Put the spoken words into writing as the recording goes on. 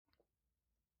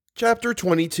Chapter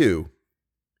 22.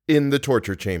 In the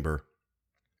Torture Chamber.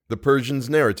 The Persian's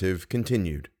narrative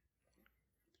continued.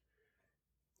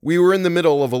 We were in the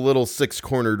middle of a little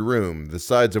six-cornered room, the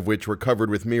sides of which were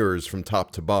covered with mirrors from top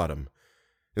to bottom.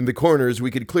 In the corners we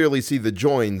could clearly see the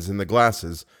joins in the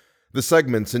glasses, the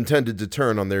segments intended to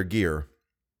turn on their gear.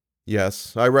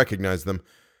 Yes, I recognized them,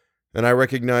 and I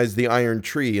recognized the iron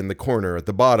tree in the corner at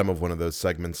the bottom of one of those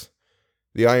segments.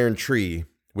 The iron tree,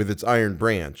 with its iron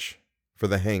branch, for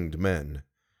the hanged men.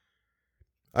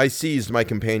 I seized my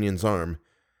companion's arm.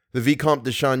 The Vicomte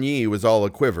de Chagny was all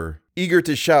aquiver, eager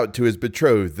to shout to his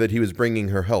betrothed that he was bringing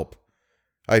her help.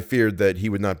 I feared that he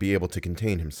would not be able to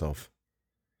contain himself.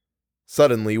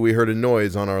 Suddenly, we heard a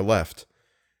noise on our left.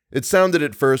 It sounded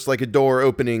at first like a door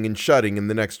opening and shutting in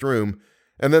the next room,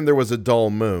 and then there was a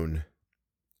dull moan.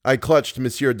 I clutched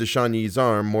Monsieur de Chagny's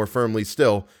arm more firmly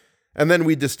still, and then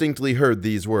we distinctly heard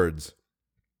these words.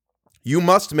 "You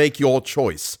must make your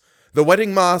choice, the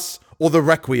wedding mass or the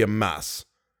requiem mass."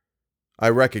 I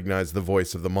recognized the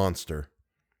voice of the monster.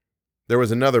 There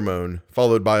was another moan,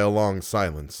 followed by a long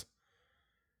silence.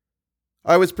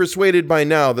 I was persuaded by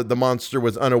now that the monster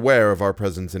was unaware of our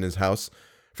presence in his house,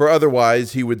 for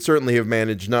otherwise he would certainly have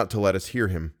managed not to let us hear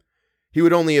him. He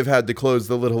would only have had to close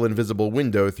the little invisible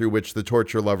window through which the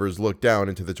torture lovers looked down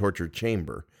into the torture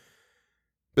chamber.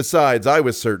 Besides, I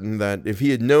was certain that if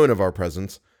he had known of our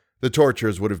presence, the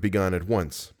tortures would have begun at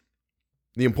once.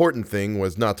 The important thing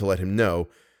was not to let him know,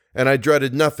 and I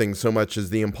dreaded nothing so much as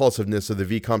the impulsiveness of the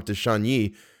Vicomte de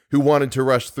Chagny, who wanted to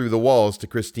rush through the walls to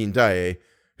Christine Daae,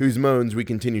 whose moans we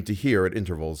continued to hear at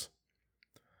intervals.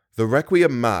 "The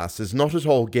requiem mass is not at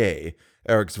all gay,"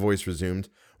 Eric's voice resumed,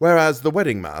 "whereas the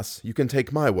wedding mass, you can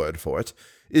take my word for it,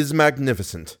 is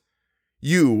magnificent.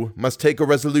 You must take a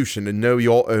resolution and know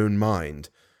your own mind.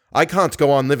 I can't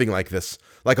go on living like this,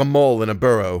 like a mole in a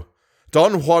burrow.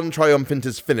 Don Juan Triumphant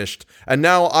is finished, and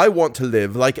now I want to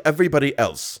live like everybody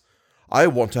else. I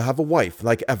want to have a wife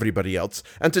like everybody else,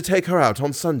 and to take her out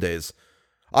on Sundays.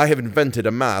 I have invented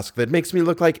a mask that makes me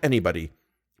look like anybody.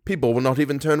 People will not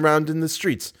even turn round in the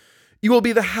streets. You will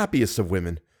be the happiest of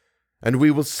women. And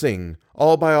we will sing,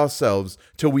 all by ourselves,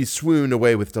 till we swoon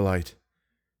away with delight.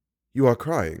 You are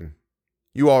crying.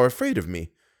 You are afraid of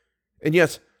me. And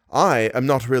yet I am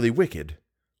not really wicked.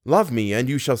 Love me, and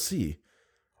you shall see.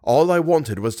 All I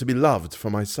wanted was to be loved for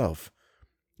myself.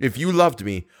 If you loved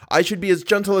me, I should be as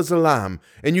gentle as a lamb,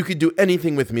 and you could do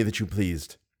anything with me that you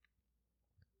pleased."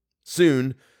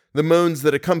 Soon, the moans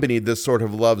that accompanied this sort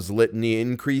of love's litany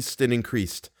increased and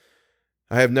increased.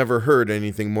 I have never heard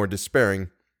anything more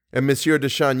despairing, and Monsieur de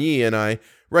Chagny and I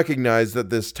recognized that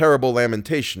this terrible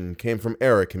lamentation came from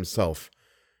Eric himself.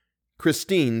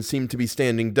 Christine seemed to be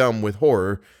standing dumb with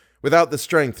horror, without the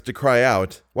strength to cry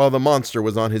out, while the monster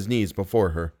was on his knees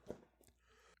before her.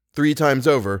 3 times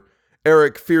over,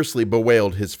 Eric fiercely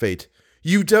bewailed his fate.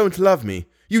 "You don't love me!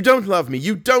 You don't love me!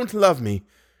 You don't love me!"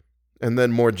 And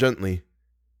then more gently,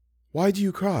 "Why do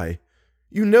you cry?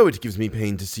 You know it gives me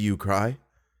pain to see you cry."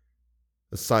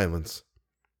 A silence.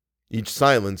 Each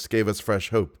silence gave us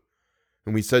fresh hope,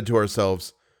 and we said to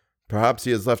ourselves, "Perhaps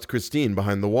he has left Christine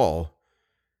behind the wall."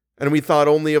 And we thought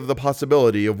only of the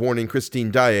possibility of warning Christine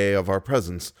Daae of our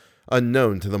presence,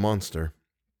 unknown to the monster.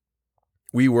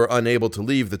 We were unable to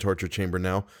leave the torture chamber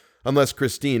now, unless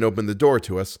Christine opened the door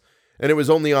to us, and it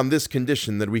was only on this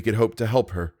condition that we could hope to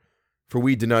help her, for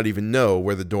we did not even know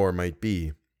where the door might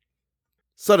be.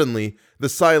 Suddenly, the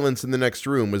silence in the next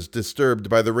room was disturbed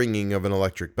by the ringing of an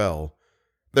electric bell.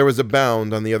 There was a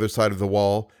bound on the other side of the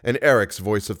wall, and Eric's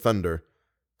voice of thunder.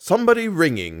 "Somebody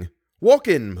ringing! Walk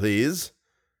in, please!"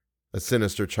 A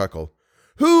sinister chuckle.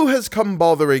 "Who has come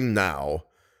bothering now?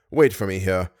 Wait for me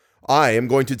here. I am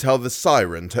going to tell the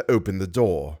siren to open the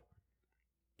door."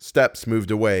 Steps moved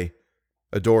away.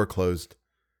 A door closed.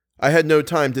 I had no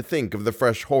time to think of the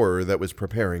fresh horror that was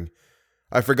preparing.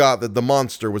 I forgot that the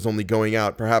monster was only going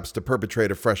out perhaps to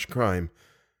perpetrate a fresh crime.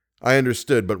 I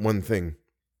understood but one thing.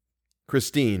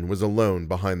 Christine was alone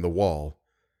behind the wall.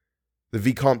 The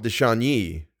Vicomte de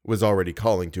Chagny was already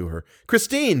calling to her.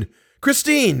 "Christine!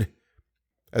 Christine!"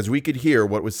 As we could hear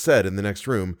what was said in the next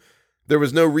room, there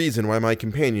was no reason why my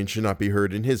companion should not be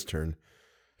heard in his turn.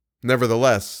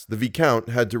 Nevertheless, the Viscount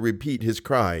had to repeat his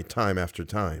cry time after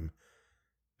time.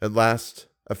 At last,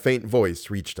 a faint voice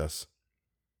reached us.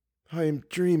 "I am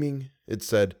dreaming," it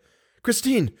said.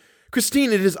 "Christine!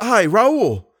 Christine, it is I,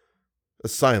 Raoul!" A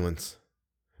silence.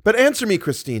 "But answer me,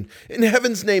 Christine! In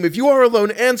heaven's name, if you are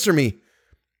alone, answer me!"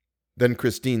 Then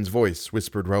Christine's voice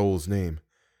whispered Raoul's name.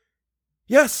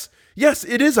 Yes,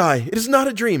 it is I. It is not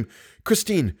a dream.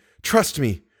 Christine, trust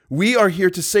me. We are here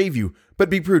to save you, but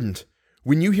be prudent.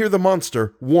 When you hear the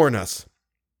monster, warn us."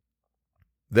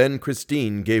 Then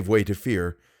Christine gave way to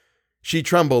fear. She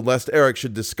trembled lest Eric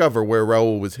should discover where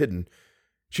Raoul was hidden.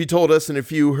 She told us in a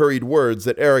few hurried words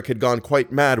that Eric had gone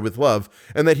quite mad with love,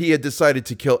 and that he had decided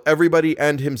to kill everybody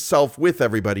and himself with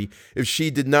everybody if she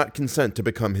did not consent to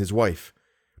become his wife.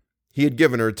 He had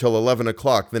given her till 11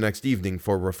 o'clock the next evening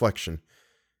for reflection.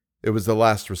 It was the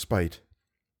last respite.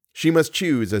 She must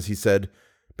choose, as he said,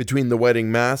 between the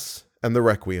wedding mass and the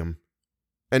requiem.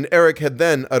 And Eric had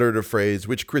then uttered a phrase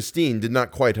which Christine did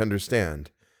not quite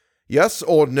understand. Yes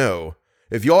or no?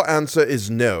 If your answer is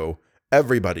no,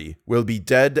 everybody will be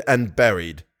dead and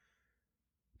buried.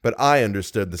 But I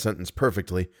understood the sentence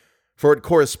perfectly, for it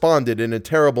corresponded in a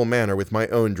terrible manner with my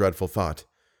own dreadful thought.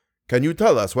 Can you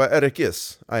tell us where Eric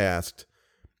is? I asked.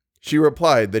 She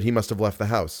replied that he must have left the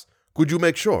house. Could you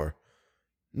make sure?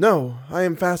 No, I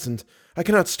am fastened. I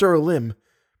cannot stir a limb.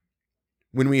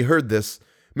 When we heard this,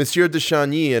 Monsieur de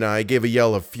Chagny and I gave a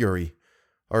yell of fury.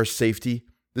 Our safety,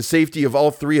 the safety of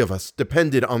all three of us,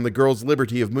 depended on the girl's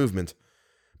liberty of movement.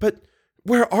 But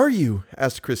where are you?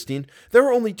 Asked Christine. There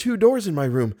are only 2 doors in my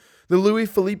room. The Louis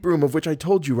Philippe room of which I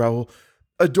told you, Raoul.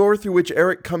 A door through which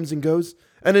Eric comes and goes,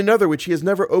 and another which he has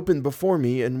never opened before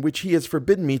me and which he has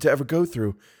forbidden me to ever go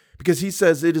through, because he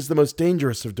says it is the most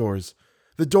dangerous of doors.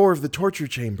 The door of the torture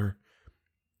chamber.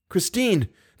 Christine,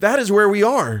 that is where we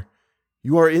are.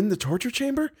 You are in the torture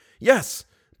chamber? Yes,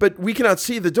 but we cannot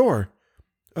see the door.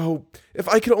 Oh, if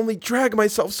I could only drag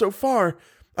myself so far,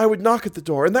 I would knock at the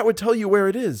door, and that would tell you where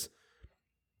it is.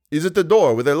 Is it a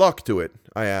door with a lock to it?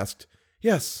 I asked.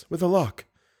 Yes, with a lock.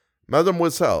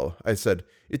 Mademoiselle, I said,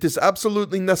 it is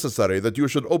absolutely necessary that you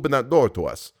should open that door to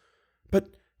us.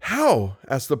 But how?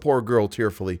 Asked the poor girl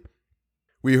tearfully.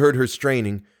 We heard her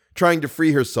straining, trying to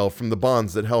free herself from the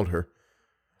bonds that held her.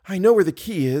 I know where the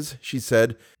key is, she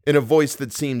said, in a voice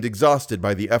that seemed exhausted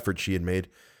by the effort she had made.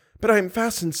 But I am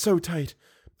fastened so tight.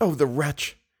 Oh, the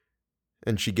wretch!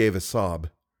 And she gave a sob.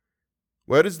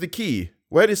 Where is the key?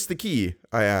 Where is the key?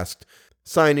 I asked,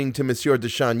 signing to Monsieur de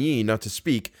Chagny not to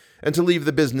speak, and to leave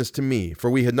the business to me, for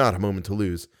we had not a moment to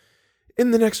lose.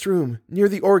 In the next room, near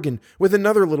the organ, with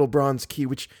another little bronze key,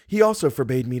 which he also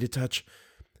forbade me to touch.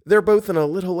 They're both in a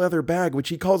little leather bag, which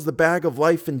he calls the bag of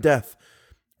life and death.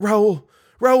 Raoul,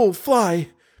 fly!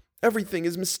 Everything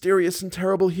is mysterious and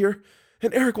terrible here,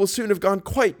 and Eric will soon have gone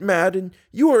quite mad, and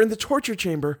you are in the torture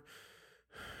chamber.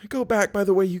 Go back by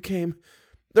the way you came.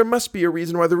 There must be a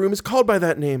reason why the room is called by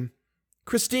that name.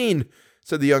 Christine,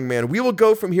 said the young man, we will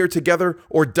go from here together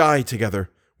or die together.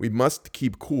 We must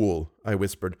keep cool, I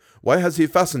whispered. Why has he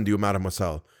fastened you,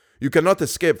 mademoiselle? You cannot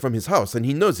escape from his house, and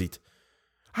he knows it.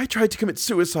 I tried to commit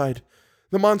suicide.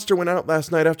 The monster went out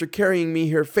last night after carrying me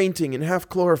here fainting and half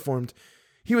chloroformed.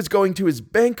 He was going to his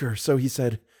banker, so he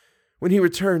said. When he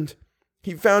returned,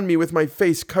 he found me with my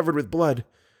face covered with blood.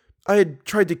 I had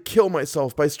tried to kill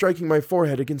myself by striking my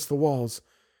forehead against the walls.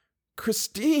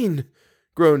 Christine,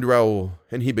 groaned Raoul,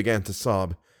 and he began to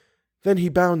sob. Then he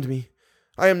bound me.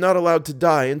 I am not allowed to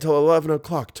die until 11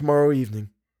 o'clock tomorrow evening.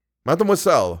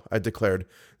 Mademoiselle, I declared,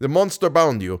 the monster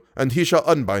bound you, and he shall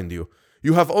unbind you.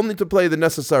 You have only to play the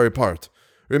necessary part.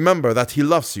 Remember that he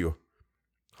loves you.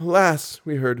 Alas,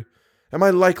 we heard, am I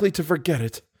likely to forget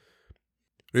it?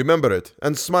 Remember it,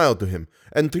 and smile to him,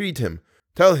 entreat him.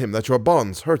 Tell him that your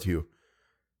bonds hurt you.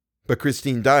 But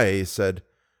Christine Daae said,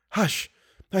 Hush!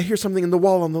 I hear something in the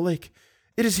wall on the lake.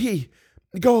 It is he.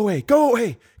 Go away, go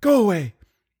away, go away.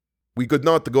 We could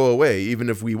not go away, even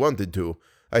if we wanted to,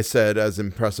 I said as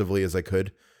impressively as I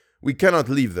could. We cannot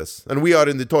leave this, and we are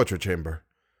in the torture chamber.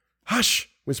 Hush!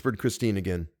 Whispered Christine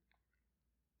again.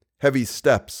 Heavy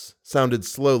steps sounded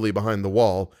slowly behind the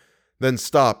wall, then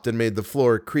stopped and made the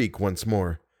floor creak once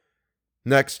more.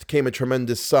 Next came a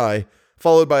tremendous sigh,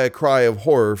 followed by a cry of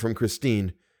horror from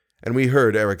Christine, and we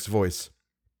heard Eric's voice.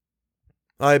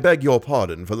 I beg your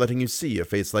pardon for letting you see a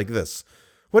face like this.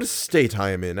 What a state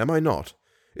I am in, am I not?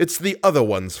 It's the other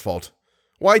one's fault.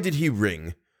 Why did he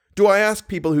ring? Do I ask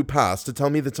people who pass to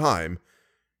tell me the time?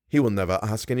 He will never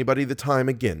ask anybody the time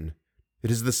again.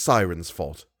 It is the siren's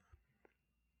fault.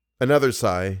 Another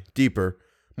sigh, deeper,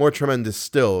 more tremendous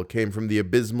still, came from the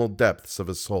abysmal depths of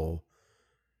his soul.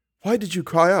 Why did you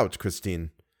cry out,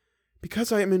 Christine?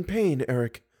 Because I am in pain,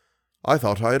 Eric. I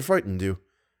thought I had frightened you.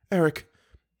 Eric,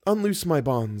 unloose my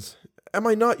bonds. Am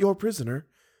I not your prisoner?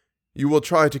 You will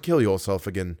try to kill yourself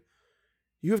again.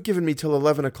 You have given me till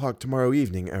 11 o'clock tomorrow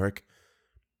evening, Eric.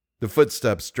 The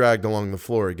footsteps dragged along the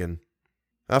floor again.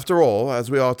 After all, as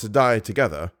we are to die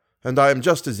together, and I am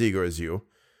just as eager as you.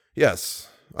 Yes,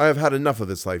 I have had enough of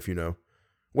this life, you know.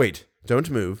 Wait, don't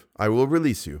move. I will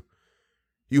release you.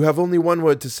 You have only one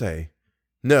word to say.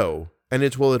 No, and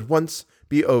it will at once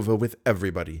be over with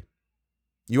everybody.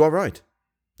 You are right.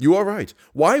 You are right.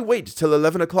 Why wait till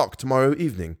 11 o'clock tomorrow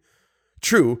evening?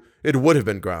 True, it would have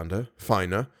been grander,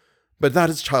 finer, but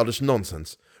that is childish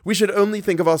nonsense. We should only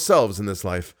think of ourselves in this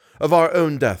life, of our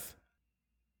own death.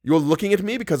 You're looking at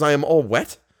me because I am all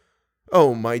wet?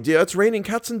 Oh, my dear, it's raining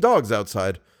cats and dogs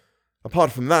outside.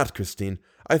 Apart from that, Christine,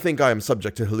 I think I am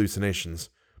subject to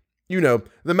hallucinations. You know,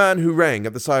 the man who rang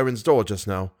at the siren's door just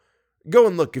now. Go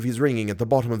and look if he's ringing at the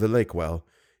bottom of the lake well.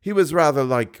 He was rather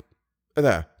like...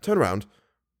 There, turn round.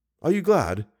 Are you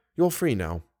glad? You're free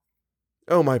now.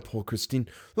 Oh, my poor Christine,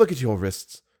 look at your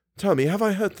wrists. Tell me, have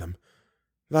I hurt them?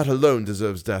 That alone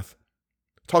deserves death.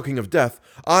 Talking of death,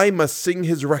 I must sing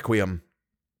his requiem.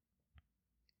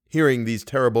 Hearing these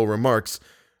terrible remarks,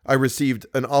 I received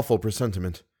an awful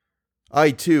presentiment.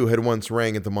 I, too, had once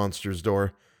rang at the monster's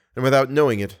door, and without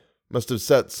knowing it, must have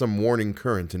set some warning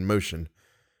current in motion.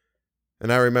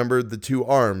 And I remembered the two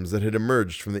arms that had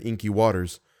emerged from the inky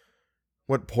waters.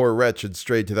 What poor wretch had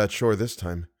strayed to that shore this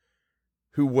time?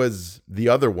 Who was the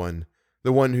other one,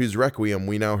 the one whose requiem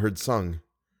we now heard sung?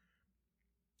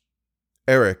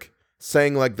 Eric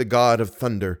sang like the god of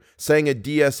thunder, sang a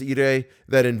dies irae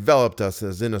that enveloped us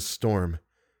as in a storm.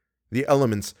 The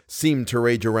elements seemed to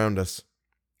rage around us.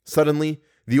 Suddenly,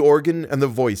 the organ and the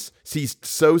voice ceased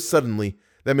so suddenly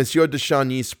that Monsieur de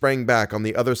Chagny sprang back on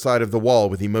the other side of the wall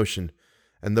with emotion,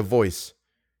 and the voice,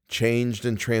 changed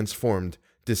and transformed,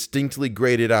 distinctly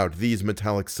grated out these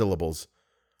metallic syllables.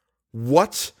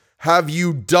 "What have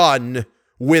you done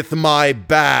with my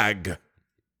bag?"